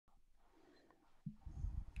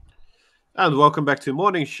And welcome back to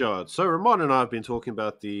Morning Shot. So Ramon and I have been talking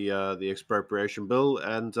about the expropriation bill,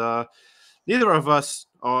 and neither of us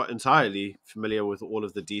are entirely familiar with all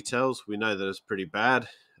of the details. We know that it's pretty bad,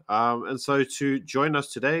 and so to join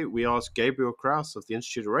us today, we asked Gabriel Crouse of the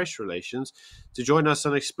Institute of Race Relations to join us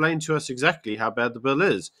and explain to us exactly how bad the bill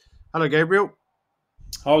is. Hello, Gabriel.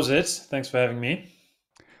 How's it? Thanks for having me.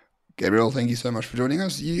 Gabriel, thank you so much for joining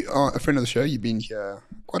us. You are a friend of the show. You've been here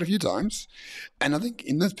quite a few times. And I think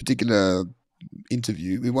in this particular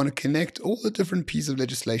interview, we want to connect all the different pieces of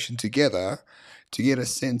legislation together to get a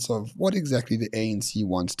sense of what exactly the ANC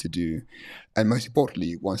wants to do, and most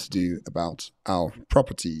importantly, wants to do about our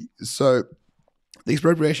property. So, the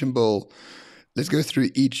expropriation bill, let's go through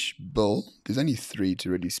each bill. There's only three to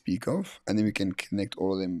really speak of, and then we can connect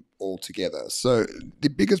all of them all together. So, the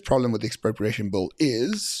biggest problem with the expropriation bill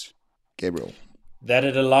is, Gabriel. That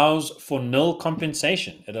it allows for nil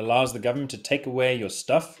compensation. It allows the government to take away your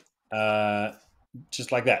stuff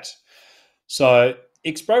just like that. So,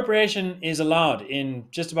 expropriation is allowed in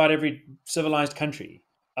just about every civilized country.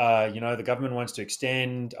 The government wants to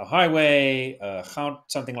extend a highway,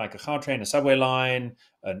 something like a Gautrain, a subway line,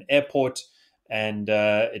 an airport, and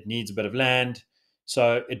it needs a bit of land.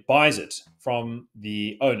 So it buys it from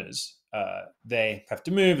the owners. They have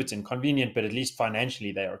to move, it's inconvenient, but at least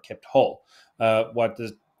financially they are kept whole. What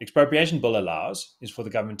the expropriation bill allows is for the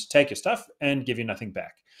government to take your stuff and give you nothing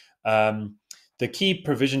back. The key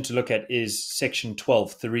provision to look at is section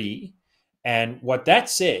 12.3. And what that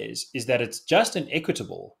says is that it's just and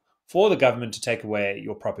equitable for the government to take away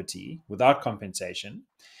your property without compensation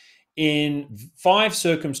in five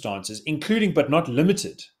circumstances, including but not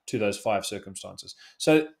limited to those five circumstances.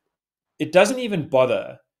 So it doesn't even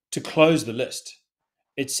bother to close the list.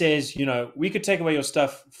 It says, we could take away your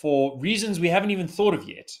stuff for reasons we haven't even thought of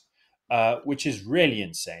yet, which is really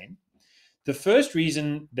insane. The first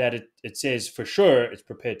reason that it says for sure it's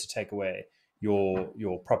prepared to take away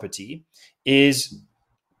your property is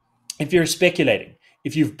if you're speculating.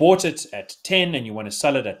 If you've bought it at 10 and you want to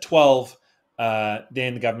sell it at 12,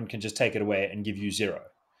 then the government can just take it away and give you zero.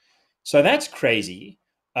 So that's crazy.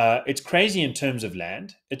 It's crazy in terms of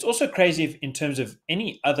land. It's also crazy in terms of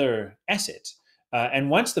any other asset. And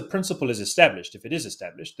once the principle is established, if it is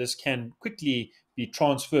established, this can quickly be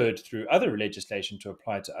transferred through other legislation to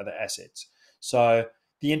apply to other assets. So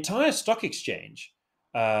the entire stock exchange,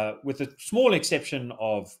 with a small exception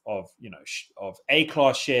of A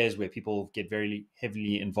class shares where people get very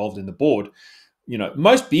heavily involved in the board,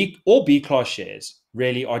 most all B class shares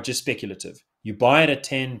really are just speculative. You buy it at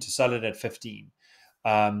 10 to sell it at 15.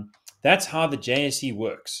 That's how the JSE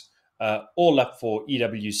works. All up for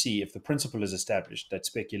EWC if the principle is established that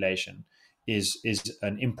speculation is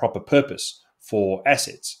an improper purpose for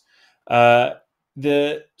assets.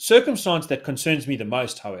 The circumstance that concerns me the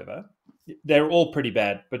most, however, they're all pretty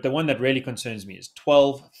bad, but the one that really concerns me is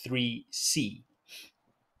 12.3c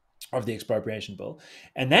of the expropriation bill.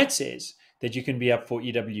 And that says that you can be up for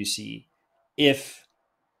EWC if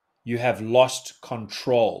you have lost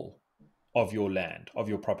control of your land, of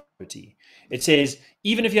your property. It says,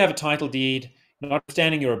 even if you have a title deed,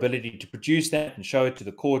 notwithstanding your ability to produce that and show it to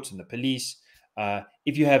the courts and the police,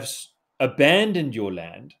 if you have abandoned your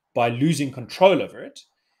land by losing control over it,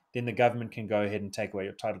 then the government can go ahead and take away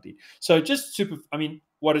your title deed. So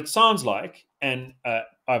what it sounds like, and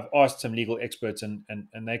I've asked some legal experts and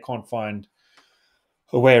they can't find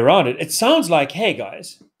a way around it. It sounds like, hey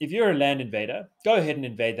guys, if you're a land invader, go ahead and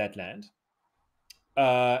invade that land.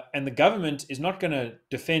 And the government is not going to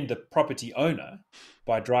defend the property owner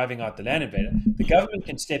by driving out the land invader. The government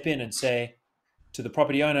can step in and say to the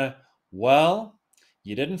property owner, well,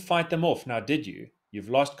 you didn't fight them off, now did you? You've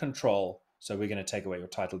lost control, so we're going to take away your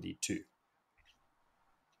title deed too.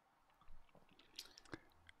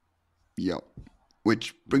 Yeah.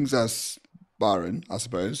 Which brings us, Byron, I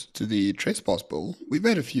suppose, to the trespass bill. We've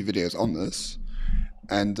made a few videos on this,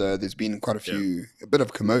 and there's been quite a bit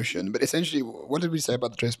of commotion. But essentially, what did we say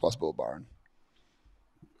about the trespass bill, Byron?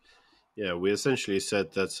 Yeah, we essentially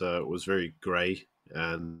said that it was very grey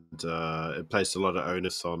and it placed a lot of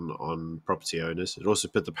onus on property owners. It also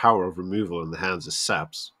put the power of removal in the hands of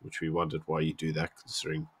SAPs, which we wondered why you do that,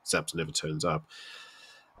 considering SAPs never turns up.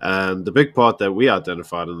 And the big part that we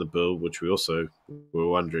identified in the bill, which we also were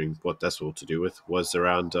wondering what that's all to do with, was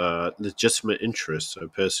around legitimate interest. So a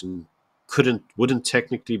person wouldn't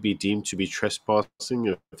technically be deemed to be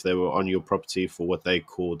trespassing if they were on your property for what they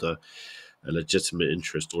called a legitimate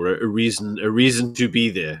interest or a reason to be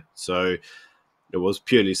there. So it was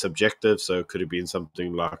purely subjective. So it could have been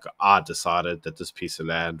something like, I decided that this piece of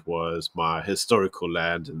land was my historical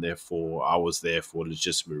land and therefore I was there for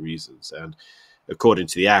legitimate reasons. And according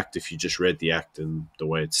to the Act, if you just read the Act and the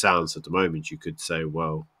way it sounds at the moment, you could say,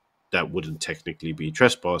 well, that wouldn't technically be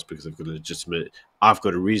trespass because I've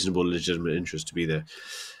got a reasonable legitimate interest to be there.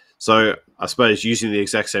 So I suppose using the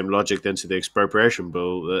exact same logic then to the expropriation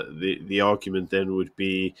bill, the argument then would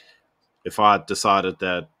be, if I had decided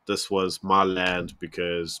that this was my land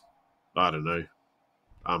because, I don't know,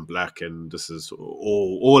 I'm black and this is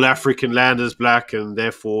all African land is black and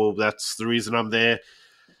therefore that's the reason I'm there,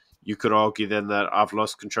 you could argue then that I've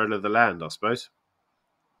lost control of the land, I suppose.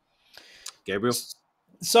 Gabriel?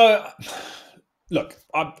 So, look,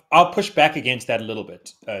 I'll push back against that a little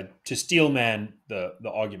bit to steelman the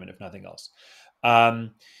argument, if nothing else.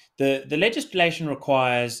 The legislation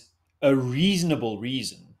requires a reasonable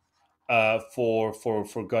reason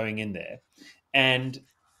for going in there, and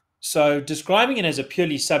so describing it as a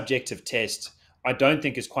purely subjective test, I don't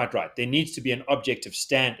think is quite right. There needs to be an objective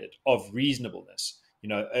standard of reasonableness.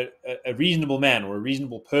 A reasonable man or a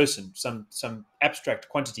reasonable person, some abstract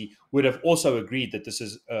quantity, would have also agreed that this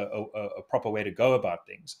is a proper way to go about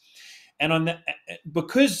things. And on that,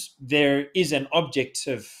 because there is an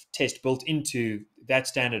objective test built into that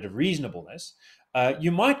standard of reasonableness,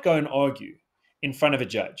 you might go and argue in front of a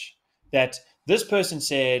judge that this person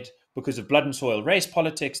said, because of blood and soil race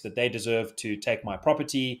politics, that they deserve to take my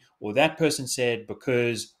property, or that person said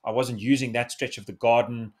because I wasn't using that stretch of the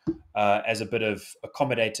garden as a bit of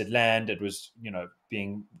accommodated land, it was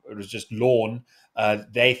just lawn.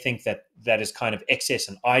 They think that is kind of excess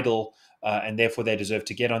and idle, and therefore they deserve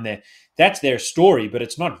to get on there. That's their story, but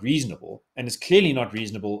it's not reasonable, and it's clearly not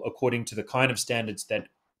reasonable according to the kind of standards that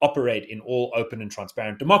operate in all open and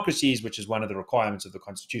transparent democracies, which is one of the requirements of the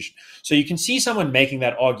Constitution. So you can see someone making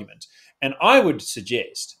that argument. And I would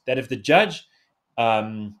suggest that if the judge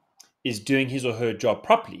is doing his or her job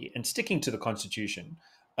properly and sticking to the Constitution,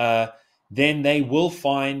 then they will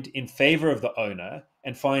find in favor of the owner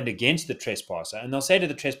and find against the trespasser. And they'll say to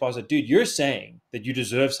the trespasser, dude, you're saying that you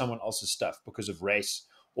deserve someone else's stuff because of race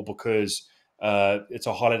or because it's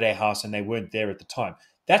a holiday house and they weren't there at the time.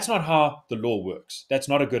 That's not how the law works. That's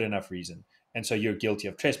not a good enough reason. And so you're guilty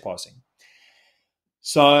of trespassing.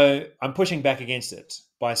 So I'm pushing back against it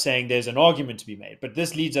by saying there's an argument to be made. But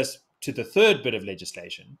this leads us to the third bit of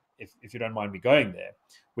legislation, if you don't mind me going there,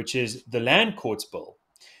 which is the Land Courts Bill.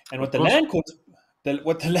 And what the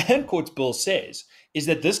Land Courts Bill says is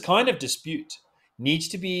that this kind of dispute needs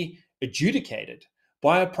to be adjudicated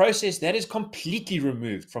by a process that is completely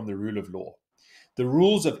removed from the rule of law. The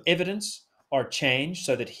rules of evidence are changed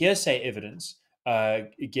so that hearsay evidence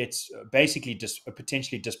gets basically a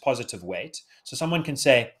potentially dispositive weight. So someone can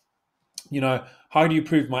say, how do you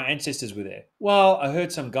prove my ancestors were there? Well, I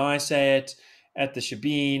heard some guy say it at the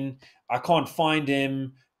Shebeen. I can't find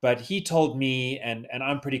him, but he told me, and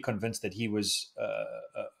I'm pretty convinced that he was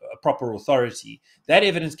a proper authority. That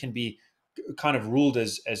evidence can be kind of ruled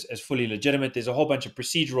as fully legitimate. There's a whole bunch of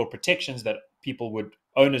procedural protections that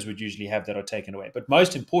owners would usually have that are taken away. But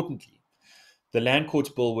most importantly, the Land Courts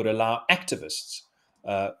Bill would allow activists,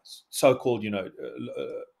 so-called,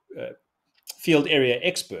 field area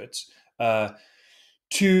experts,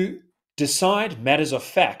 to decide matters of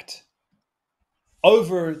fact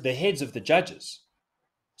over the heads of the judges.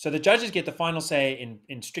 So the judges get the final say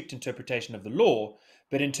in strict interpretation of the law,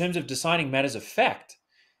 but in terms of deciding matters of fact,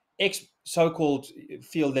 so-called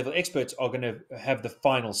field level experts are going to have the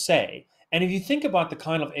final say. And if you think about the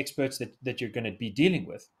kind of experts that you're going to be dealing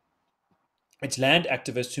with, it's land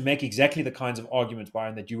activists who make exactly the kinds of arguments,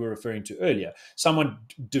 Byron, that you were referring to earlier. Someone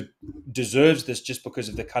deserves this just because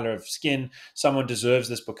of the color of skin. Someone deserves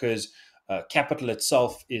this because capital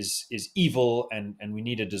itself is evil and we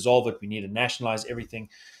need to dissolve it. We need to nationalize everything.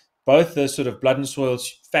 Both the sort of blood and soil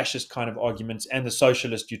fascist kind of arguments and the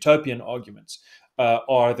socialist utopian arguments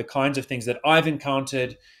are the kinds of things that I've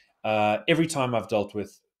encountered every time I've dealt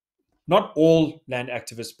with not all land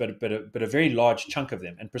activists, but a very large chunk of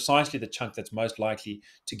them, and precisely the chunk that's most likely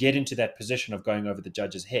to get into that position of going over the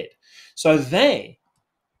judge's head. So they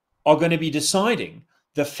are going to be deciding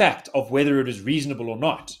the fact of whether it is reasonable or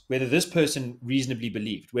not, whether this person reasonably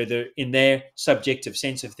believed, whether in their subjective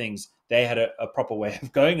sense of things, they had a proper way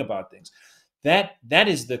of going about things. That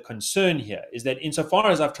is the concern here, is that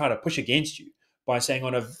insofar as I've tried to push against you by saying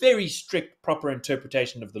on a very strict, proper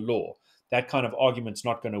interpretation of the law, that kind of argument's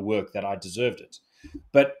not going to work, that I deserved it.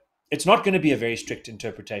 But it's not going to be a very strict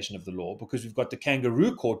interpretation of the law because we've got the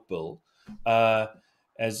Kangaroo Court Bill,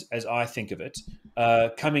 as I think of it,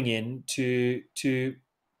 coming in to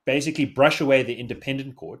basically brush away the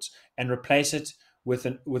independent courts and replace it with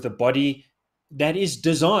a body that is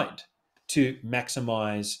designed to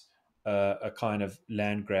maximize a kind of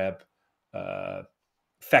land grab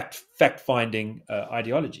fact-finding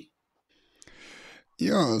ideology.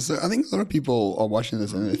 Yeah, so I think a lot of people are watching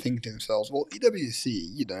this and they think to themselves, well,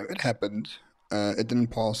 EWC, it happened. It didn't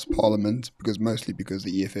pass Parliament mostly because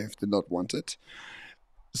the EFF did not want it.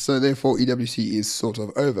 So therefore, EWC is sort of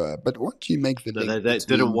over. But once you make the No, link they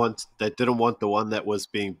didn't between... want the one that was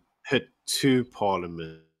being put to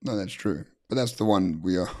Parliament. No, that's true. But that's the one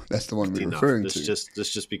we're Enough. referring This to.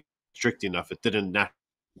 just be strict enough. It didn't nationalize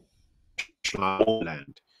all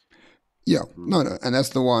land. Yeah, no, and that's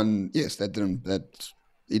the one. Yes, that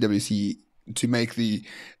EWC to make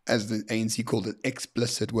as the ANC called it,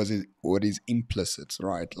 explicit what is implicit,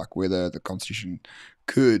 right? Like whether the constitution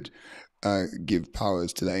could give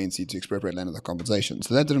powers to the ANC to expropriate land without compensation.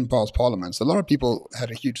 So that didn't pass Parliament. So a lot of people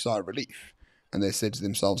had a huge sigh of relief, and they said to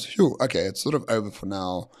themselves, "Phew, okay, it's sort of over for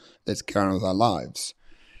now. Let's carry on with our lives."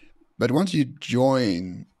 But once you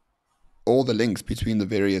join all the links between the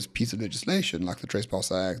various pieces of legislation, like the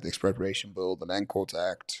Trespass Act, the Expropriation Bill, the Land Court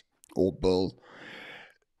Act, or Bill,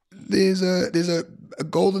 there's a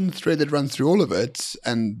golden thread that runs through all of it,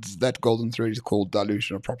 and that golden thread is called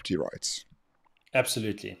dilution of property rights.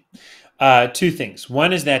 Absolutely. Two things.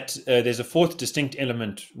 One is that there's a fourth distinct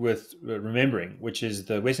element worth remembering, which is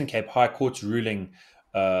the Western Cape High Court's ruling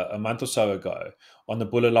a month or so ago on the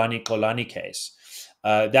Bulelani Xolani case.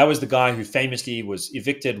 That was the guy who famously was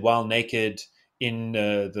evicted while naked in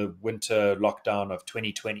the winter lockdown of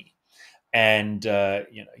 2020. And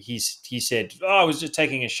he said, "Oh, I was just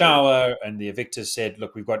taking a shower," and the evictor said,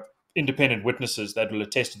 "Look, we've got independent witnesses that will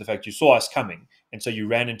attest to the fact you saw us coming, and so you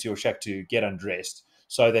ran into your shack to get undressed,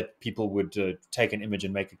 so that people would take an image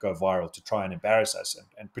and make it go viral to try and embarrass us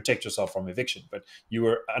and protect yourself from eviction. But you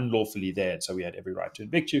were unlawfully there, and so we had every right to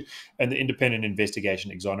evict you." And the independent investigation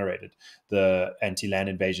exonerated the anti-land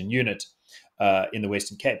invasion unit in the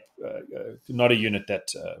Western Cape, not a unit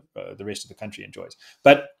that the rest of the country enjoys,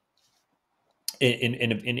 but in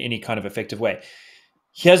any kind of effective way.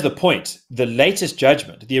 Here's the point. The latest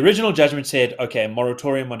judgment, the original judgment said, okay,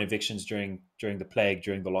 moratorium on evictions during the plague,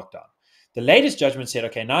 during the lockdown. The latest judgment said,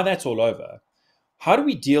 okay, now that's all over. How do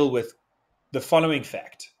we deal with the following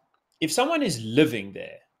fact? If someone is living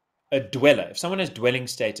there, a dweller, if someone has dwelling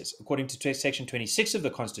status, according to Section 26 of the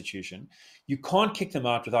Constitution, you can't kick them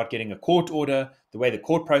out without getting a court order. The way the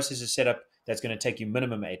court process is set up, that's going to take you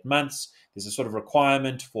minimum 8 months. There's a sort of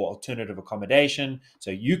requirement for alternative accommodation. So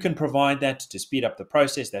you can provide that to speed up the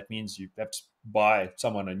process. That means you have to buy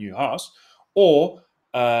someone a new house. Or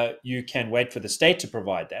you can wait for the state to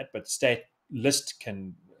provide that. But the state list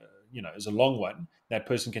can, is a long one. That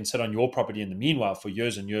person can sit on your property in the meanwhile for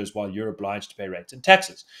years and years while you're obliged to pay rates and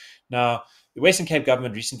taxes. Now, the Western Cape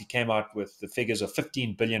government recently came out with the figures of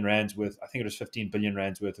 15 billion rands worth, I think it was 15 billion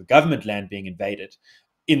rands worth of government land being invaded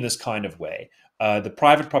in this kind of way. The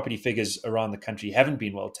private property figures around the country haven't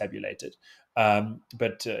been well tabulated.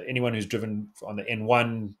 But anyone who's driven on the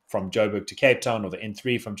N1 from Joburg to Cape Town, or the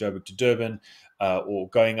N3 from Joburg to Durban, or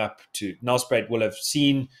going up to Nelspruit will have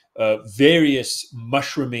seen various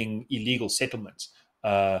mushrooming illegal settlements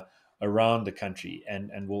around the country,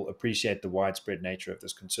 and will appreciate the widespread nature of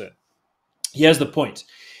this concern. Here's the point.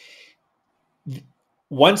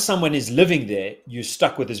 Once someone is living there, you're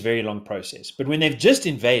stuck with this very long process. But when they've just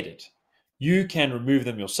invaded, you can remove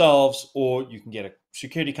them yourselves, or you can get a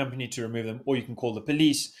security company to remove them, or you can call the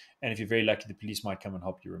police. And if you're very lucky, the police might come and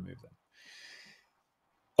help you remove them,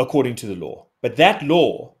 according to the law. But that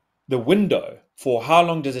law, the window for how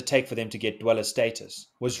long does it take for them to get dweller status,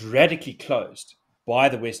 was radically closed by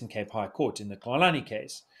the Western Cape High Court in the Xolani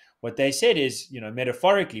case. What they said is,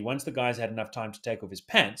 metaphorically, once the guy's had enough time to take off his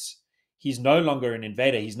pants, he's no longer an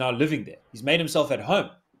invader. He's now living there. He's made himself at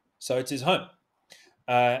home. So it's his home.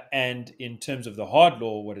 And in terms of the hard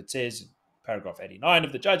law, what it says, paragraph 89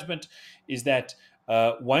 of the judgment, is that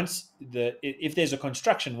if there's a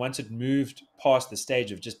construction, once it moved past the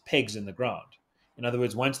stage of just pegs in the ground, in other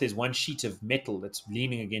words, once there's one sheet of metal that's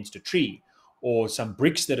leaning against a tree, or some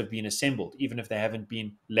bricks that have been assembled, even if they haven't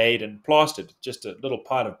been laid and plastered, just a little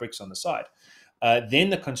pile of bricks on the side,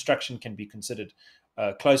 then the construction can be considered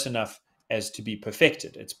close enough as to be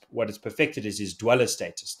perfected. What it's perfected is his dweller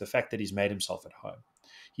status, the fact that he's made himself at home.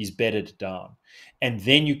 He's bedded down. And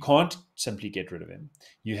then you can't simply get rid of him.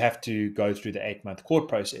 You have to go through the 8-month court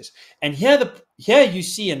process. And here you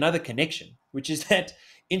see another connection, which is that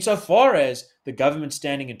insofar as the government's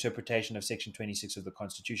standing interpretation of Section 26 of the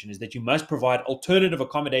Constitution is that you must provide alternative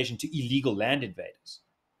accommodation to illegal land invaders.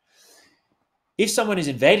 If someone has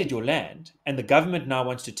invaded your land and the government now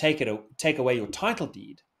wants to take away your title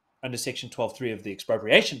deed under Section 12.3 of the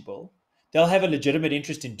Expropriation Bill, they'll have a legitimate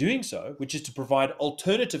interest in doing so, which is to provide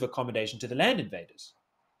alternative accommodation to the land invaders.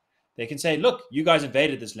 They can say, look, you guys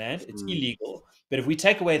invaded this land. It's illegal. But if we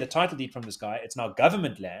take away the title deed from this guy, it's now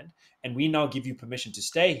government land, and we now give you permission to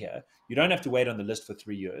stay here. You don't have to wait on the list for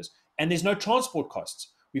 3 years, and there's no transport costs.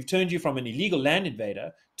 We've turned you from an illegal land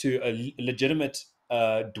invader to a legitimate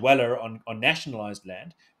dweller on nationalized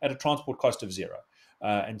land at a transport cost of 0.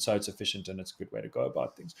 And so it's efficient, and it's a good way to go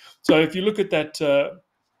about things. So if you look at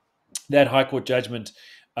that High Court judgment,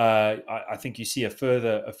 I think you see a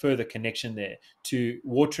further connection there to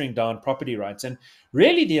watering down property rights. And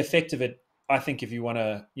really the effect of it, I think, if you want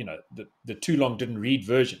to, the too long didn't read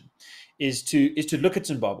version, is to look at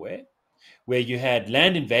Zimbabwe, where you had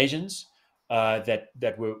land invasions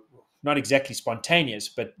that were not exactly spontaneous,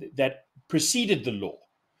 but that preceded the law.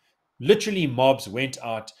 Literally, mobs went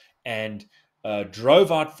out and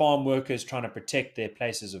drove out farm workers trying to protect their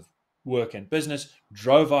places of work and business,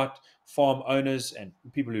 drove out farm owners and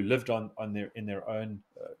people who lived in their own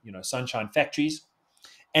sunshine factories,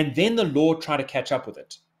 and then the law tried to catch up with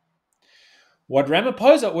it. What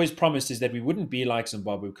Ramaphosa always promised is that we wouldn't be like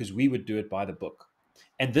Zimbabwe because we would do it by the book.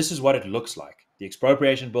 And this is what it looks like. The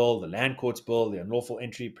expropriation bill, the land courts bill, the unlawful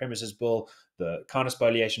entry premises bill, the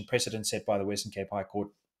counter-spoliation precedent set by the Western Cape High Court.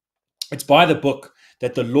 It's by the book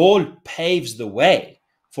that the law paves the way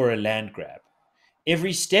for a land grab.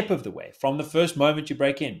 Every step of the way, from the first moment you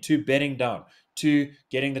break in, to bedding down, to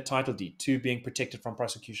getting the title deed, to being protected from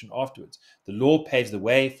prosecution afterwards. The law paves the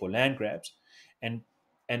way for land grabs and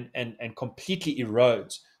completely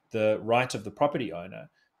erodes the right of the property owner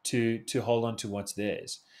to hold on to what's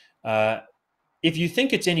theirs. If you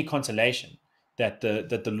think it's any consolation that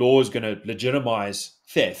the law is going to legitimize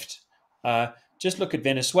theft, just look at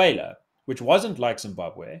Venezuela, which wasn't like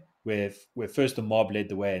Zimbabwe, where first the mob led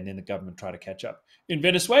the way and then the government tried to catch up. In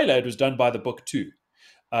Venezuela, it was done by the book too.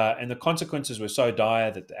 And the consequences were so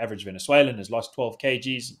dire that the average Venezuelan has lost 12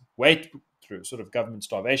 kgs weight through a sort of government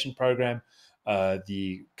starvation program.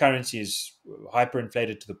 The currency is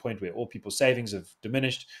hyperinflated to the point where all people's savings have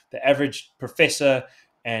diminished. The average professor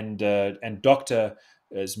and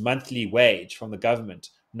doctor's monthly wage from the government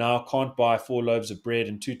now can't buy 4 loaves of bread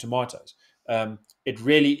and 2 tomatoes. It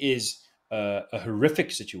really is a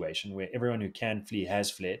horrific situation where everyone who can flee has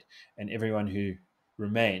fled and everyone who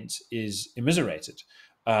remains is immiserated.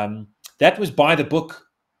 That was by the book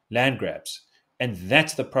land grabs, and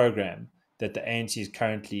that's the program that the ANC is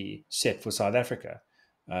currently set for South Africa.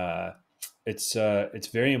 It's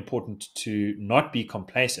very important to not be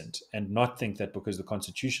complacent and not think that because the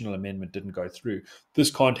constitutional amendment didn't go through,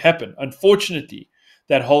 this can't happen. Unfortunately,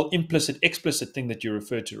 that whole implicit-explicit thing that you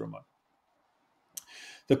referred to, Ramon,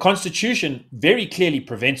 the Constitution very clearly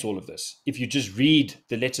prevents all of this if you just read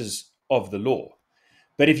the letters of the law.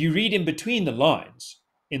 But if you read in between the lines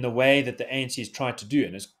in the way that the ANC has tried to do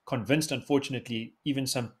and has convinced, unfortunately, even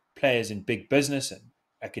some players in big business and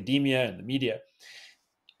academia and the media,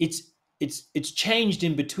 it's changed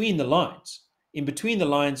in between the lines. In between the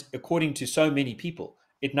lines, according to so many people,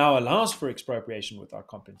 it now allows for expropriation without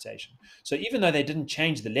compensation. So even though they didn't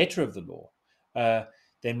change the letter of the law,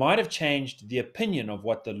 they might have changed the opinion of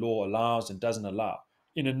what the law allows and doesn't allow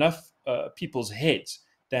in enough people's heads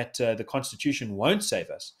that the Constitution won't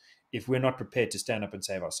save us if we're not prepared to stand up and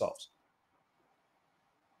save ourselves.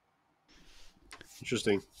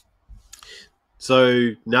 Interesting.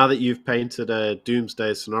 So now that you've painted a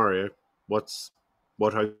doomsday scenario, what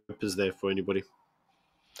hope is there for anybody?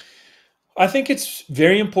 I think it's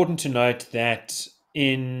very important to note that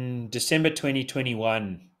in December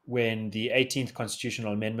 2021, when the 18th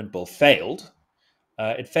Constitutional Amendment Bill failed,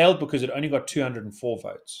 it failed because it only got 204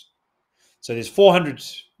 votes. So there's 400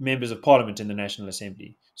 members of parliament in the National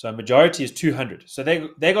Assembly. So a majority is 200. So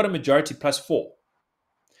they got a majority plus 4.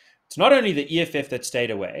 It's not only the EFF that stayed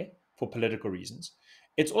away for political reasons.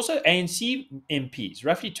 It's also ANC MPs.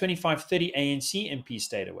 Roughly 25, 30 ANC MPs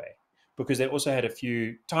stayed away because they also had a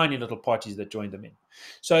few tiny little parties that joined them in.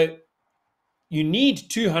 So you need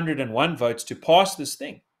 201 votes to pass this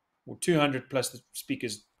thing, or 200 plus the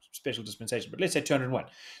Speaker's special dispensation, but let's say 201.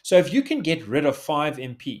 So if you can get rid of 5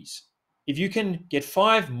 MPs, if you can get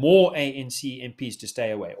 5 more ANC MPs to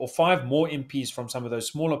stay away, or 5 more MPs from some of those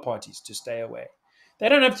smaller parties to stay away, they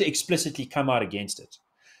don't have to explicitly come out against it.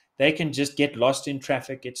 They can just get lost in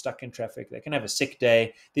traffic, get stuck in traffic. They can have a sick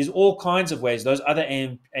day. There's all kinds of ways. Those other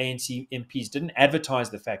ANC MPs didn't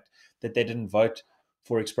advertise the fact that they didn't vote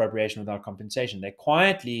for expropriation without compensation. They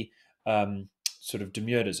quietly sort of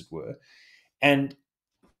demurred, as it were. And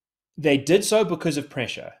they did so because of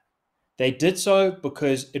pressure. They did so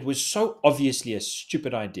because it was so obviously a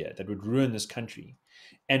stupid idea that would ruin this country.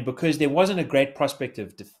 And because there wasn't a great prospect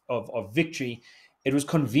of victory, it was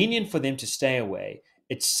convenient for them to stay away.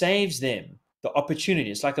 It saves them the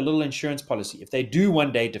opportunity. It's like a little insurance policy. If they do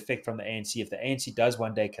one day defect from the ANC, if the ANC does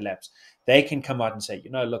one day collapse, they can come out and say,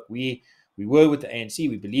 look, we were with the ANC,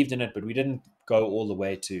 we believed in it, but we didn't go all the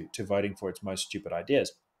way to voting for its most stupid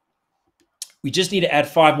ideas. We just need to add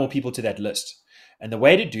 5 more people to that list. And the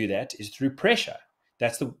way to do that is through pressure.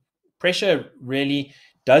 That's the pressure really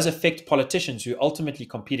does affect politicians who are ultimately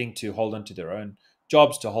competing to hold on to their own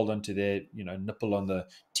jobs, to hold on to their nipple on the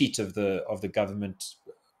teat of the government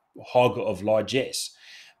hog of largesse.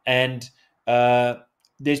 And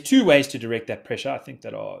there's 2 ways to direct that pressure, I think,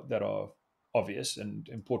 that are obvious and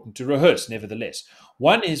important to rehearse nevertheless.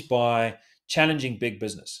 One is by challenging big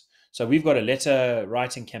business. So we've got a letter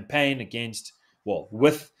writing campaign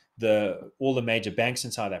with all the major banks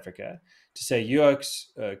in South Africa to say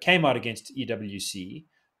UOX came out against EWC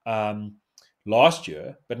last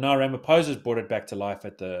year, but now Ramaphosa's brought it back to life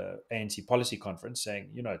at the ANC policy conference,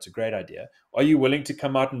 saying, it's a great idea. Are you willing to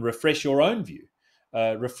come out and refresh your own view,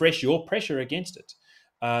 refresh your pressure against it?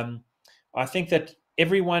 I think that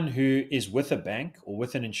everyone who is with a bank or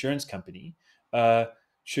with an insurance company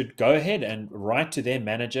should go ahead and write to their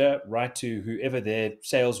manager, write to whoever their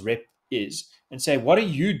sales rep is, and say, what are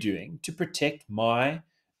you doing to protect my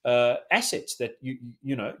assets? That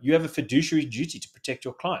you have a fiduciary duty to protect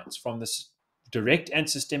your clients from this direct and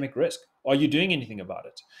systemic risk. Are you doing anything about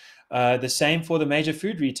it? The same for the major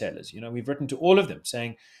food retailers. We've written to all of them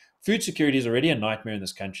saying food security is already a nightmare in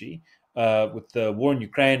this country. With the war in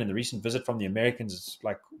Ukraine and the recent visit from the Americans, it's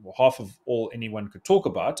like half of all anyone could talk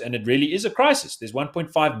about. And it really is a crisis. There's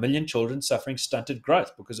 1.5 million children suffering stunted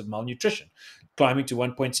growth because of malnutrition, climbing to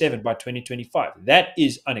 1.7 by 2025. That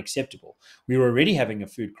is unacceptable. We were already having a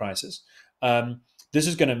food crisis. This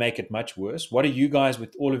is going to make it much worse. What are you guys,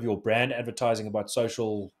 with all of your brand advertising about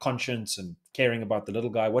social conscience and caring about the little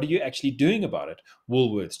guy, what are you actually doing about it?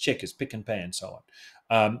 Woolworths, Checkers, Pick and Pay, and so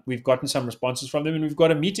on. We've gotten some responses from them, and we've got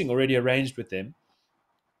a meeting already arranged with them,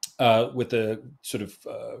 with the sort of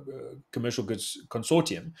commercial goods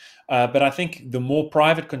consortium. But I think the more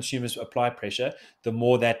private consumers apply pressure, the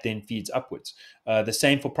more that then feeds upwards. The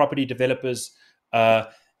same for property developers,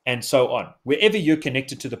 and so on. Wherever you're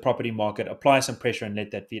connected to the property market, apply some pressure and let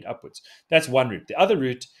that feed upwards. That's one route. The other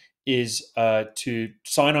route is to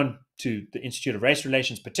sign on to the Institute of Race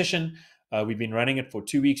Relations petition. We've been running it for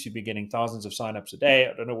 2 weeks. We've been getting thousands of signups a day.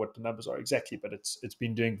 I don't know what the numbers are exactly, but it's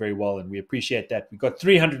been doing very well, and we appreciate that. We got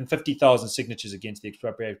 350,000 signatures against the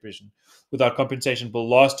expropriation without compensation bill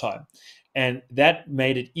last time, and that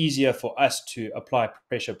made it easier for us to apply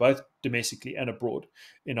pressure both domestically and abroad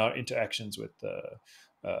in our interactions with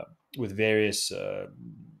various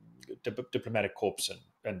diplomatic corps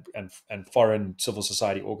and foreign civil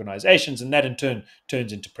society organizations, and that in turn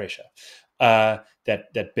turns into pressure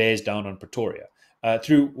that bears down on Pretoria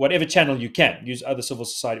through whatever channel you can. Use other civil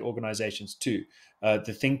society organizations too.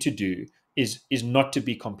 The thing to do is not to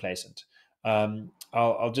be complacent.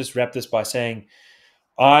 I'll just wrap this by saying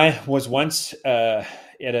I was once at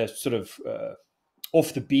a sort of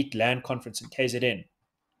off the beat land conference in KZN,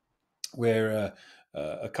 where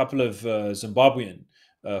a couple of Zimbabwean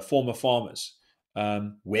former farmers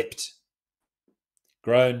wept.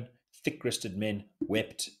 Grown, thick-wristed men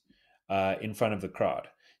wept in front of the crowd,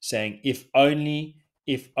 saying, if only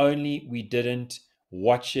we didn't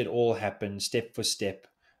watch it all happen step for step,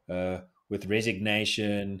 with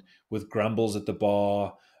resignation, with grumbles at the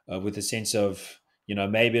bar, with a sense of,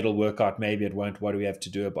 maybe it'll work out, maybe it won't, what do we have to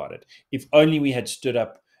do about it? If only we had stood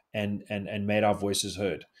up and made our voices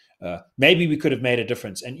heard. Maybe we could have made a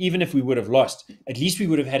difference. And even if we would have lost, at least we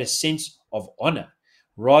would have had a sense of honor,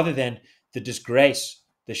 rather than the disgrace,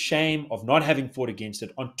 the shame of not having fought against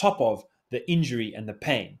it, on top of the injury and the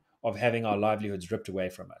pain of having our livelihoods ripped away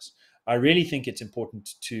from us. I really think it's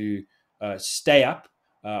important to stay up.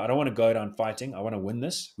 I don't want to go down fighting. I want to win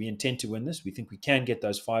this. We intend to win this. We think we can get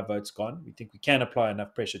those 5 votes gone. We think we can apply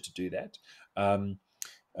enough pressure to do that.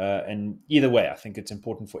 And either way, I think it's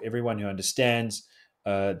important for everyone who understands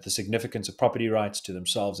the significance of property rights to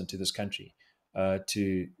themselves and to this country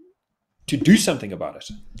to do something about it.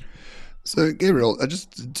 So, Gabriel,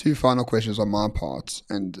 just 2 final questions on my part,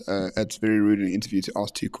 and it's very rude in an interview to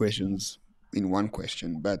ask 2 questions in one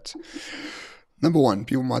question. But number one,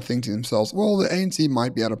 people might think to themselves, well, the ANC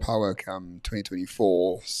might be out of power come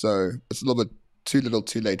 2024, so it's a little bit too little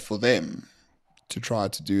too late for them to try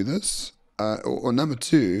to do this. Or number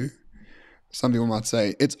 2, some people might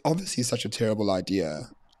say, it's obviously such a terrible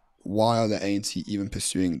idea. Why are the ANC even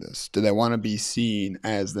pursuing this? Do they want to be seen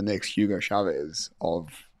as the next Hugo Chavez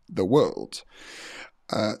of the world?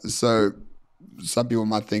 So some people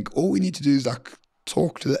might think all we need to do is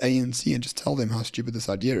talk to the ANC and just tell them how stupid this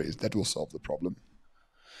idea is. That will solve the problem.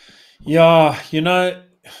 Yeah,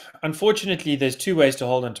 unfortunately, there's two ways to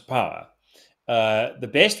hold on to power. The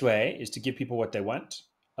best way is to give people what they want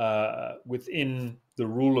within the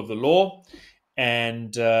rule of the law,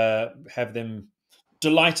 and have them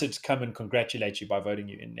delighted to come and congratulate you by voting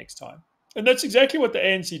you in next time. And that's exactly what the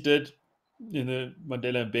ANC did in the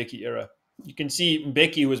Mandela and Mbeki era. You can see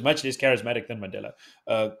Mbeki, who was much less charismatic than Mandela,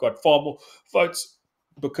 got far more votes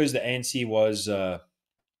because the ANC was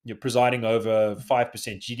presiding over 5%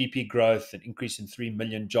 GDP growth, an increase in 3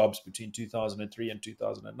 million jobs between 2003 and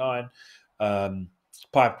 2009,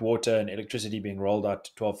 piped water and electricity being rolled out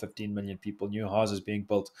to 12, 15 million people, new houses being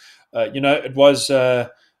built. It was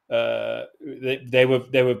they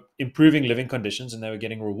were improving living conditions and they were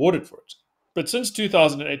getting rewarded for it. But since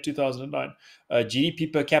 2008, 2009,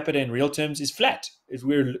 GDP per capita in real terms is flat.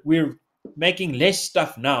 We're making less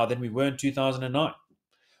stuff now than we were in 2009.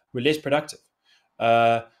 We're less productive.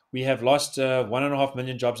 Uh, we have lost 1.5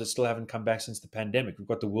 million jobs that still haven't come back since the pandemic. We've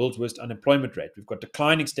got the world's worst unemployment rate. We've got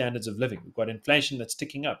declining standards of living. We've got inflation that's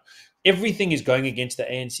ticking up. Everything is going against the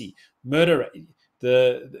ANC. Murder,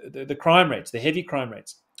 the crime rates, the heavy crime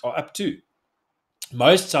rates are up too.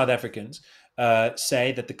 Most South Africans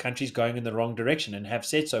say that the country's going in the wrong direction and have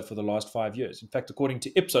said so for the last 5 years. In fact, according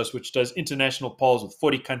to Ipsos, which does international polls with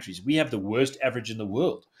 40 countries, we have the worst average in the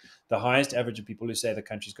world, the highest average of people who say the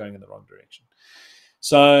country's going in the wrong direction.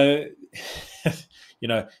 So,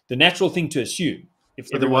 the natural thing to assume, if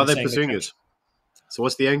So then why are everyone's they saying pursuing it? So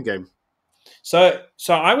what's the end game? So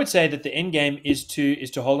I would say that the end game is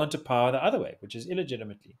to hold on to power the other way, which is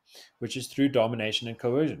illegitimately, which is through domination and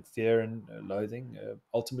coercion, fear and loathing.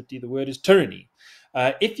 Ultimately, the word is tyranny.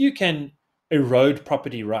 If you can erode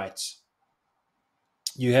property rights,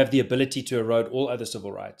 you have the ability to erode all other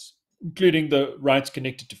civil rights, including the rights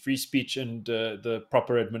connected to free speech and the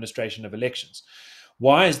proper administration of elections.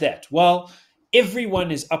 Why is that? Well, everyone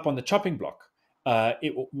is up on the chopping block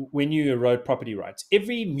when you erode property rights.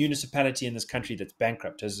 Every municipality in this country that's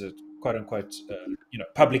bankrupt has a quote unquote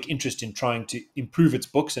public interest in trying to improve its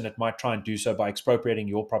books, and it might try and do so by expropriating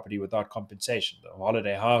your property without compensation. The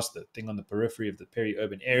holiday house, the thing on the periphery of the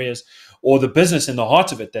peri-urban areas, or the business in the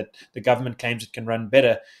heart of it that the government claims it can run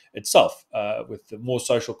better itself with more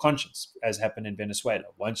social conscience, as happened in Venezuela.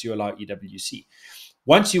 Once you allow EWC,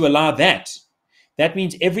 once you allow that, that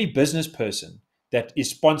means every business person that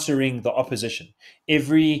is sponsoring the opposition,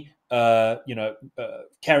 every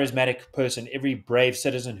charismatic person, every brave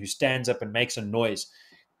citizen who stands up and makes a noise,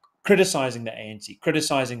 criticizing the ANC,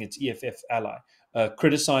 criticizing its EFF ally,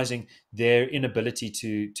 criticizing their inability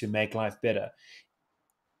to make life better,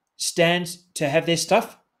 stands to have their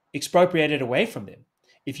stuff expropriated away from them.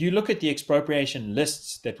 If you look at the expropriation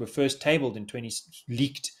lists that were first tabled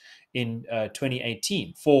leaked in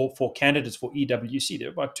 2018 for candidates for EWC, there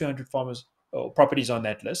were about 200 farmers or properties on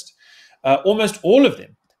that list. Almost all of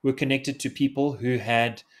them were connected to people who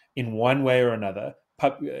had, in one way or another,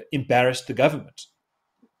 embarrassed the government.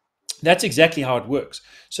 That's exactly how it works.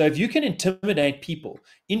 So if you can intimidate people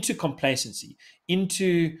into complacency,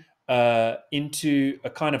 into a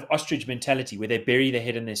kind of ostrich mentality where they bury their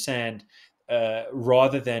head in their sand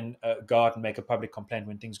rather than go out and make a public complaint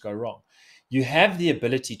when things go wrong, you have the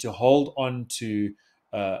ability to hold on to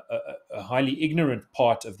a highly ignorant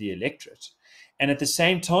part of the electorate. And at the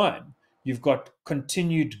same time, you've got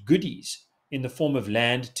continued goodies in the form of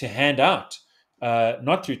land to hand out,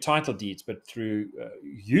 not through title deeds, but through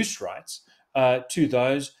use rights to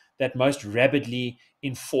those that most rabidly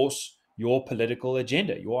enforce your political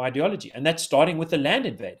agenda, your ideology. And that's starting with the land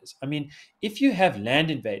invaders. I mean, if you have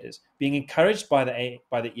land invaders being encouraged by the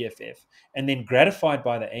EFF and then gratified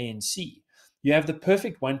by the ANC, you have the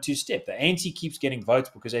perfect 1-2 step. The ANC keeps getting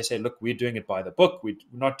votes because they say, look, we're doing it by the book. We're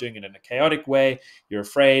not doing it in a chaotic way. You're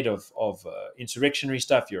afraid of insurrectionary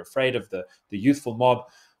stuff. You're afraid of the youthful mob.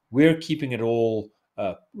 We're keeping it all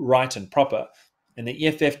right and proper. And the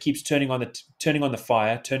EFF keeps turning on the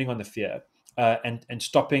fire, turning on the fear, and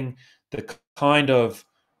stopping the kind of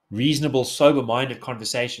reasonable, sober-minded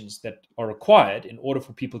conversations that are required in order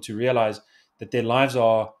for people to realize that their lives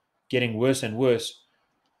are getting worse and worse,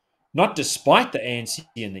 not despite the ANC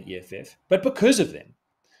and the EFF, but because of them.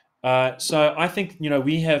 So I think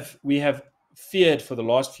we have feared for the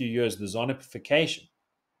last few years the zonification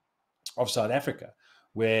of South Africa,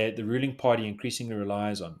 where the ruling party increasingly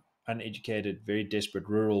relies on uneducated, very desperate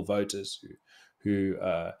rural voters who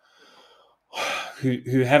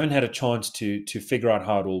haven't had a chance to figure out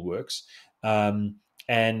how it all works, and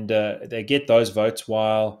they get those votes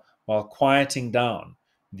while quieting down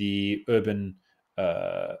the urban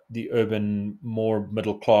more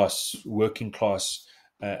middle class, working class,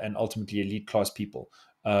 and ultimately elite class people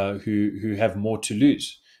who have more to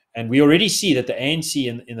lose. And we already see that the ANC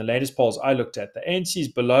in the latest polls I looked at, the ANC is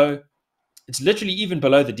below, it's literally even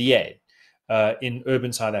below the DA in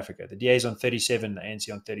urban South Africa. The DA is on 37, the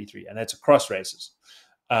ANC on 33, and that's across races.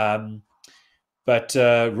 But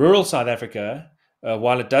rural South Africa,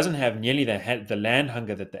 while it doesn't have nearly the land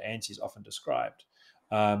hunger that the ANC is often described,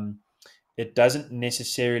 it doesn't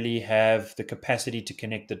necessarily have the capacity to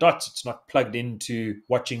connect the dots. It's not plugged into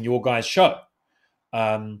watching your guys' show.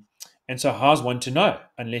 And so how's one to know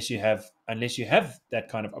unless you have that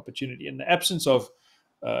kind of opportunity? In the absence of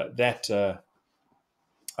that,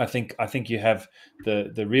 I think you have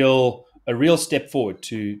a real step forward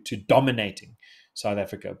to dominating South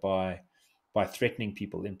Africa by threatening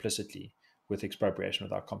people implicitly with expropriation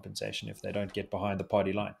without compensation if they don't get behind the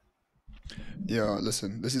party line. Yeah,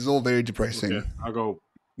 listen, this is all very depressing. Okay, I'll go.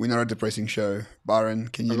 We're not a depressing show. Byron,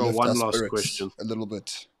 can you lift our spirits a little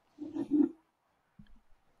bit?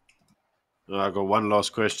 I got one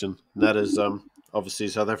last question. And that is, obviously,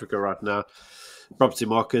 South Africa right now, property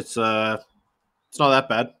markets, it's not that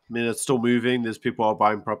bad. I mean, it's still moving. There's people are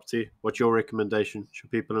buying property. What's your recommendation?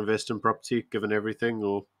 Should people invest in property, given everything,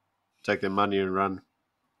 or take their money and run?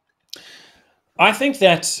 I think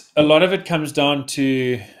that a lot of it comes down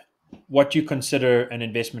to what you consider an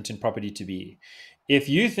investment in property to be. If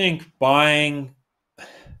you think buying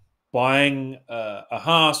a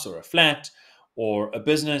house or a flat or a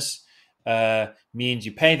business means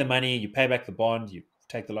you pay the money, you pay back the bond, you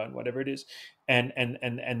take the loan, whatever it is, and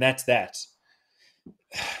that's that,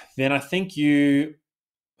 then I think you're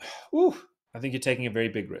taking a very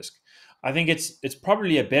big risk. I think it's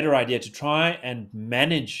probably a better idea to try and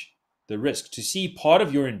manage the risk, to see part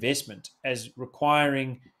of your investment as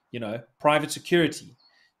requiring, private security.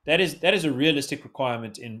 That is a realistic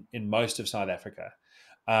requirement in most of South Africa.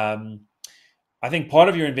 I think part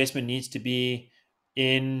of your investment needs to be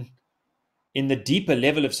in the deeper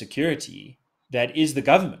level of security that is the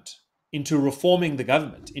government, into reforming the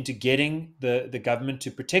government, into getting the government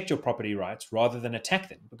to protect your property rights rather than attack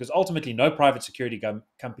them. Because ultimately, no private security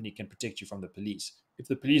company can protect you from the police if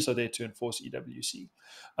the police are there to enforce EWC.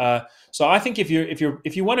 So I think if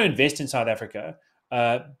you want to invest in South Africa,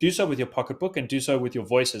 do so with your pocketbook and do so with your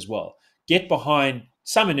voice as well. Get behind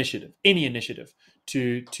some initiative, any initiative,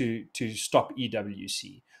 to stop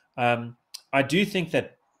EWC. I do think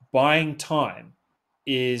that buying time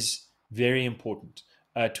is very important.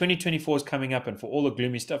 2024 is coming up, and for all the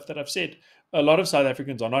gloomy stuff that I've said, a lot of South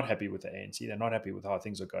Africans are not happy with the ANC. They're not happy with how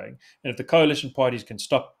things are going. And if the coalition parties can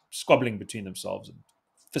stop squabbling between themselves and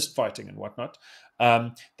fist fighting and whatnot,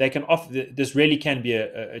 they can offer. This really can be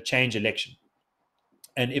a change election.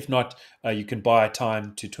 And if not, you can buy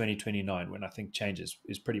time to 2029, when I think change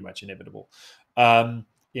is pretty much inevitable,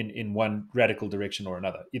 in one radical direction or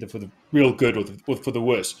another, either for the real good or for the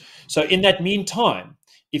worse. So in that meantime,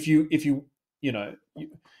 if you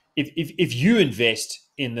invest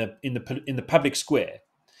in the public square,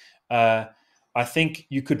 I think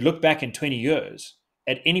you could look back in 20 years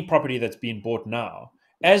at any property that's been bought now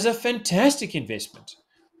as a fantastic investment.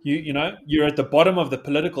 You're at the bottom of the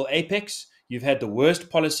political apex. You've had the worst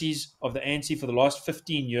policies of the ANC for the last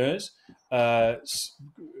 15 years,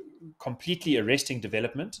 completely arresting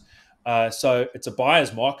development. So it's a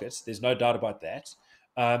buyer's market. There's no doubt about that.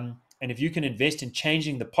 And if you can invest in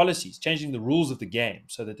changing the policies, changing the rules of the game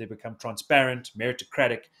so that they become transparent,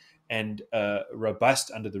 meritocratic, and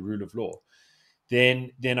robust under the rule of law,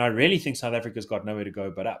 then I really think South Africa's got nowhere to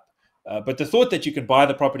go but up. But the thought that you can buy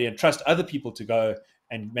the property and trust other people to go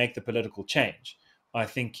and make the political change, I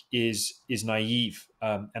think is naive.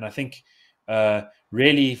 And I think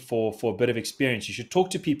really for a bit of experience, you should talk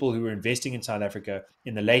to people who were investing in South Africa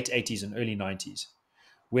in the late 80s and early 90s,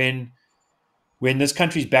 when this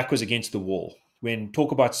country's back was against the wall, when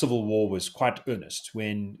talk about civil war was quite earnest,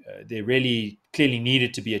 when there really clearly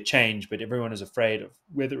needed to be a change, but everyone is afraid of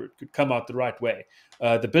whether it could come out the right way.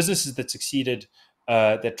 The businesses that succeeded,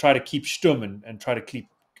 that try to keep stum and try to keep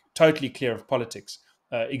totally clear of politics,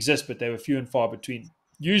 exist, but they were few and far between.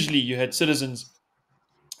 Usually you had citizens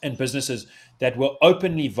and businesses that were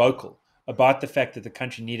openly vocal about the fact that the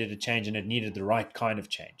country needed a change, and it needed the right kind of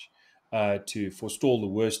change to forestall the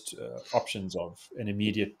worst options of an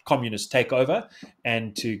immediate communist takeover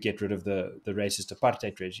and to get rid of the racist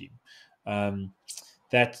apartheid regime.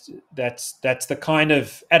 That's the kind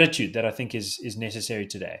of attitude that I think is necessary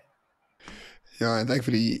today. Yeah, and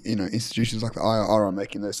thankfully, institutions like the IRR are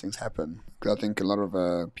making those things happen. Because I think a lot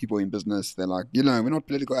of people in business, they're like, we're not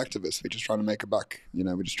political activists. We're just trying to make a buck.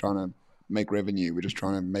 We're just trying to make revenue. We're just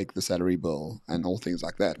trying to make the salary bill and all things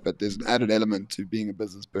like that. But there's an added element to being a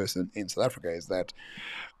business person in South Africa, is that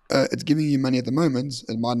it's giving you money at the moment.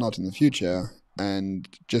 It might not in the future. and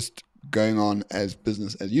just going on as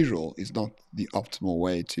business as usual is not the optimal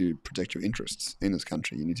way to protect your interests in this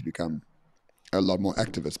country. You need to become a lot more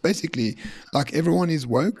activist. Basically, like everyone is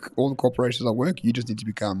woke, all the corporations are woke. You just need to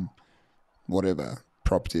become whatever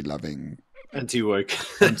property loving, Anti-woke.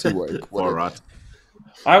 anti-woke, Far whatever. right.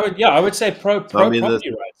 I would say pro I mean, property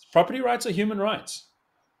rights. Property rights are human rights.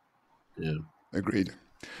 Yeah. Agreed.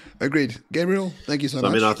 Gabriel, thank you so So,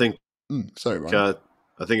 much. I mean, I think sorry, Ryan.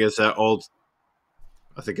 I think it's that old.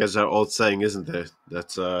 I think there's that old saying, isn't there?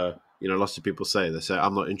 That lots of people say. They say,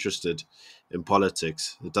 "I'm not interested in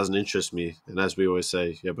politics. It doesn't interest me." And as we always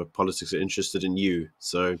say, yeah, but politics are interested in you.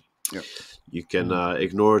 So Yep. you can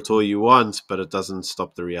ignore it all you want, but it doesn't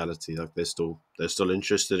stop the reality. Like they're still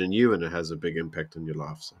interested in you, and it has a big impact on your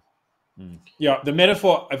life. So. Yeah, the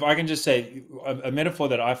metaphor, if I can just say, a metaphor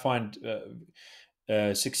that I find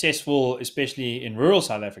successful, especially in rural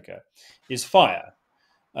South Africa, is fire.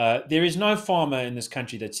 There is no farmer in this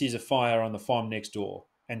country that sees a fire on the farm next door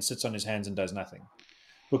and sits on his hands and does nothing.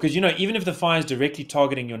 Because, even if the fire is directly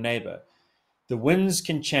targeting your neighbor, the winds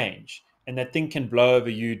can change and that thing can blow over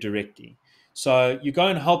you directly. So you go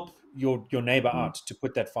and help your neighbor out to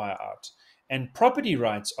put that fire out. And property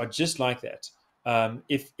rights are just like that.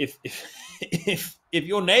 If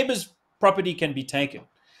your neighbor's property can be taken,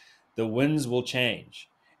 the winds will change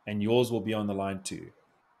and yours will be on the line too.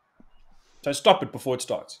 So stop it before it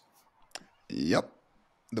starts. Yep.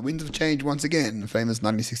 The winds of change once again. The famous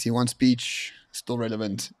 1961 speech, still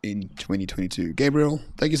relevant in 2022. Gabriel,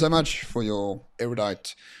 thank you so much for your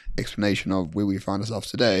erudite explanation of where we find ourselves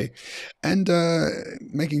today and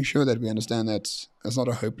making sure that we understand that it's not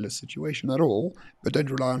a hopeless situation at all, but don't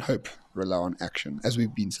rely on hope, rely on action, as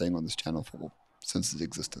we've been saying on this channel since its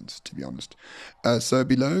existence, to be honest. So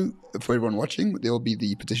below, for everyone watching, there will be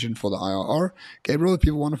the petition for the IRR. Gabriel, if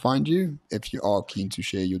people want to find you, if you are keen to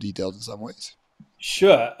share your details in some ways.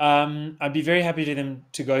 Sure. I'd be very happy for them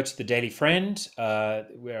to go to the Daily Friend,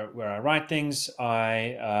 where I write things.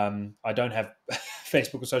 I don't have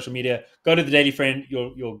Facebook or social media. Go to the Daily Friend.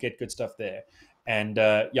 You'll get good stuff there, and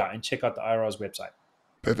and check out the IRR's website.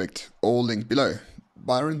 Perfect. All linked below.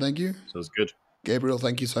 Byron, thank you. Sounds good. Gabriel,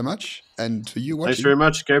 thank you so much. And to you watching. Thanks very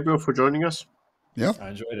much, Gabriel, for joining us. Yeah. I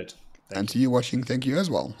enjoyed it. And to you watching, thank you as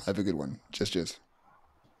well. Have a good one. Cheers.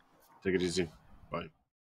 Take it easy. Bye.